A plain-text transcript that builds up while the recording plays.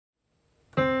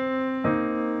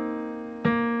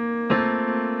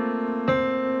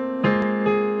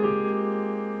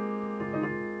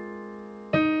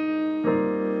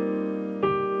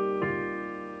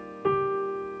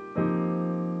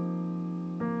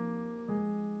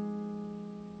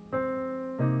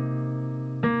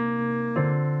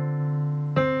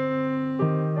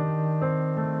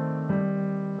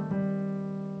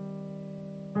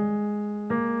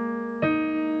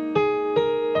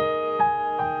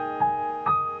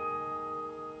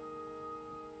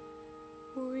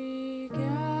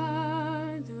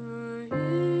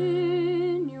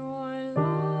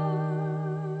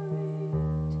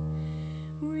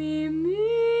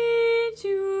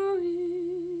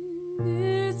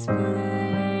its place.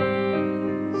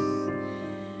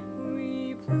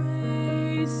 We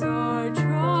place our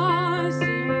trust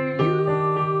in you.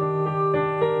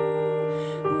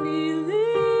 We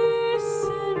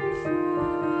listen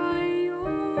for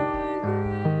your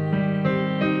grace.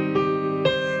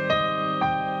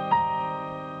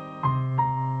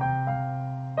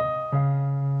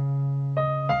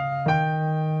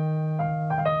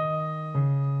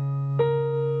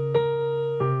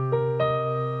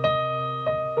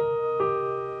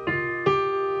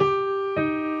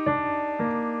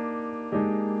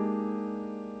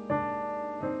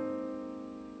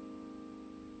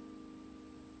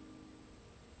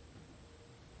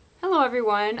 Hello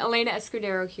everyone, Elena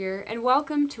Escudero here, and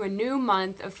welcome to a new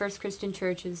month of First Christian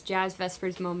Church's Jazz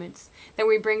Vespers Moments that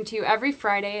we bring to you every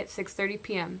Friday at 6:30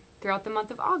 p.m. throughout the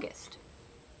month of August.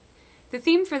 The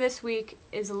theme for this week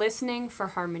is Listening for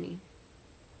Harmony.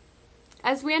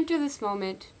 As we enter this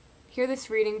moment, hear this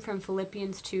reading from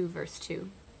Philippians 2, verse 2.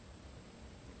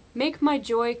 Make my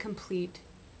joy complete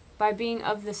by being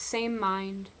of the same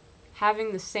mind,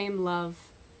 having the same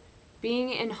love, being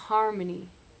in harmony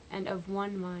and of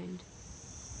one mind.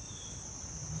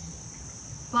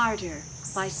 Barter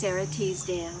by Sarah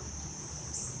Teasdale.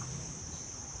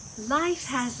 Life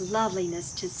has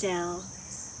loveliness to sell,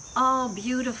 all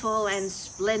beautiful and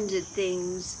splendid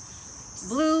things,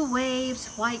 blue waves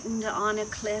whitened on a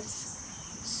cliff,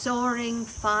 soaring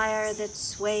fire that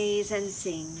sways and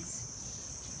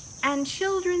sings, and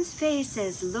children's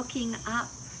faces looking up,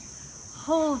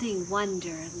 holding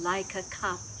wonder like a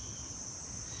cup.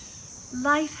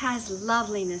 Life has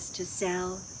loveliness to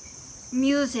sell,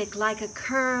 music like a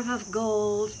curve of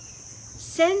gold,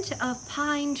 scent of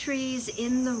pine trees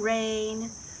in the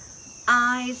rain,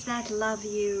 eyes that love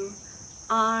you,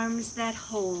 arms that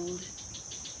hold,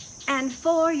 and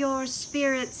for your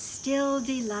spirit's still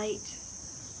delight,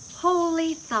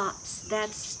 holy thoughts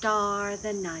that star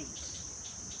the night.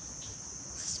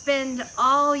 Spend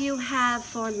all you have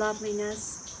for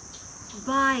loveliness,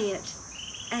 buy it,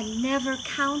 and never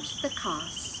count the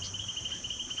cost.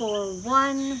 For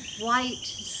one white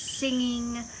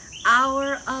singing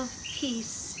hour of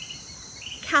peace,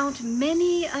 count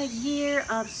many a year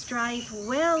of strife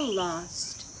well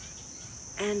lost,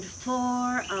 and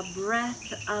for a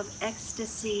breath of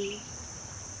ecstasy,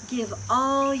 give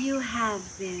all you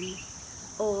have been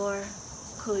or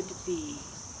could be.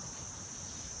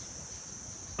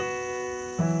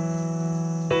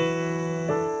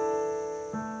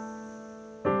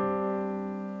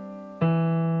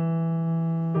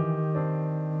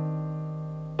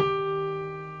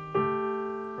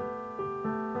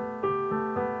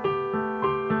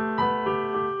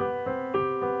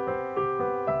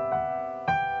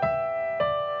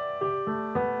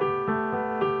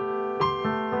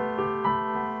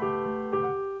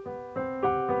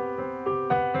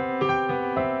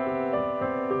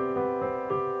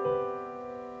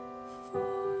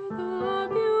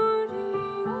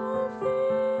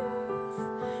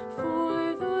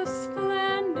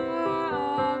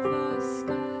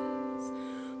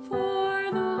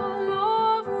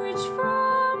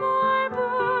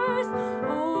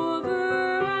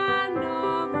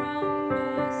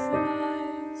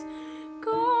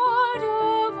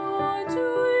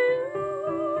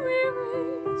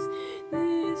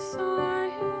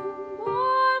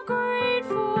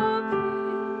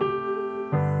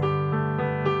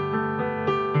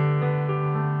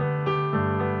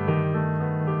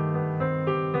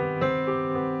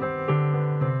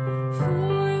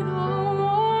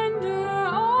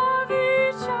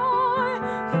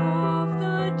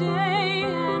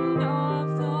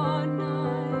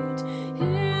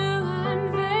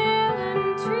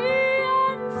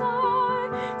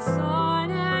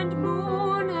 Sun and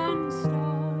moon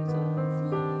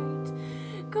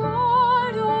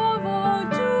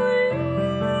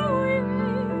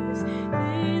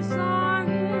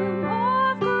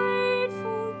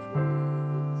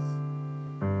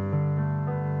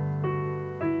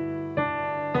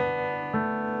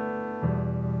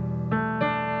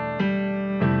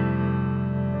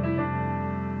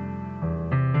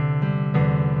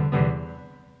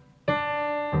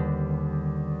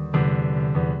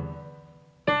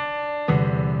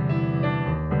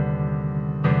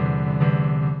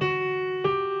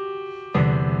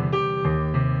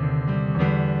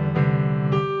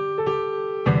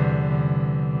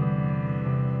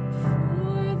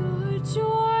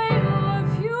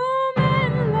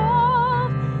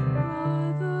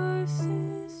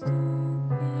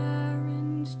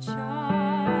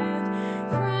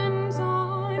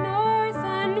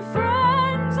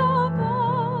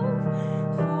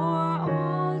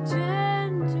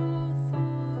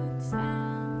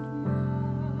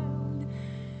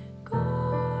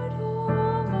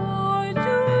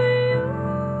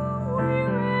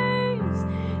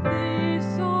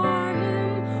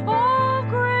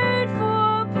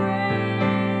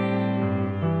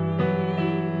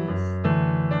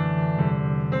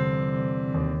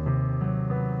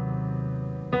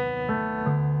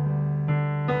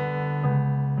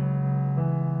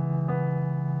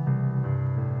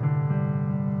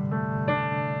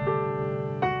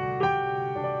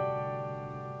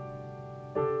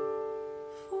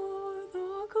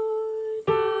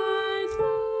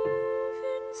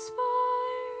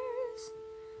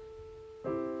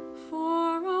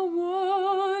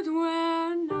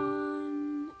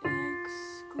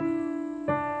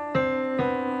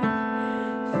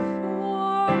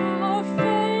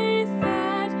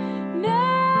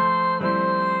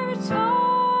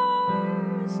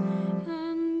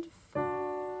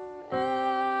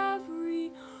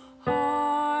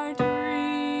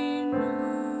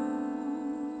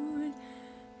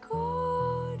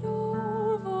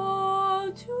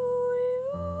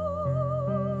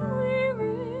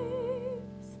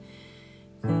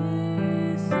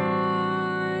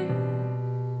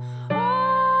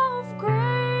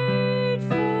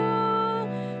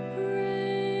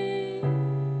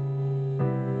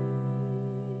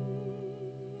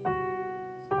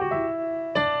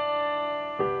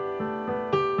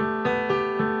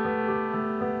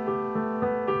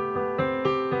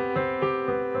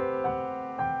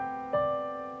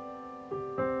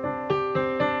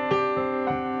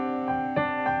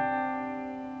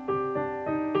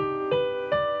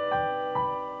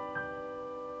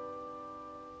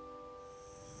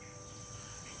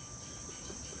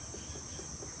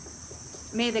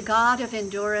May the God of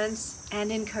endurance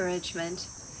and encouragement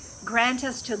grant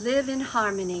us to live in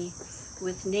harmony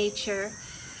with nature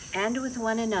and with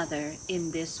one another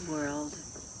in this world.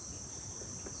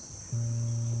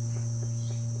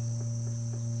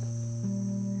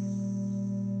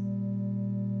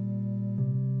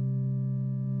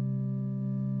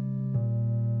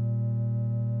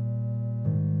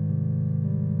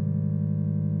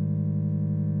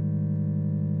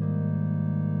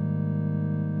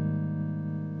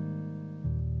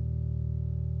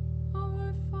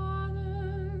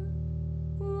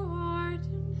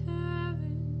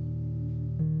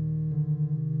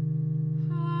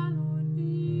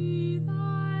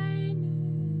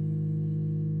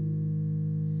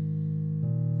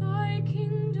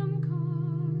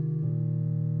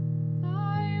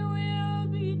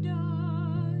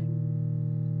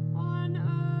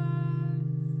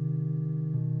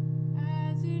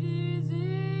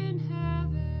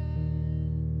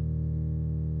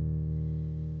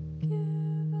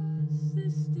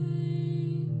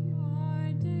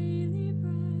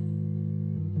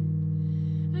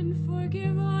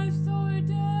 Forgive us our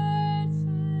debts.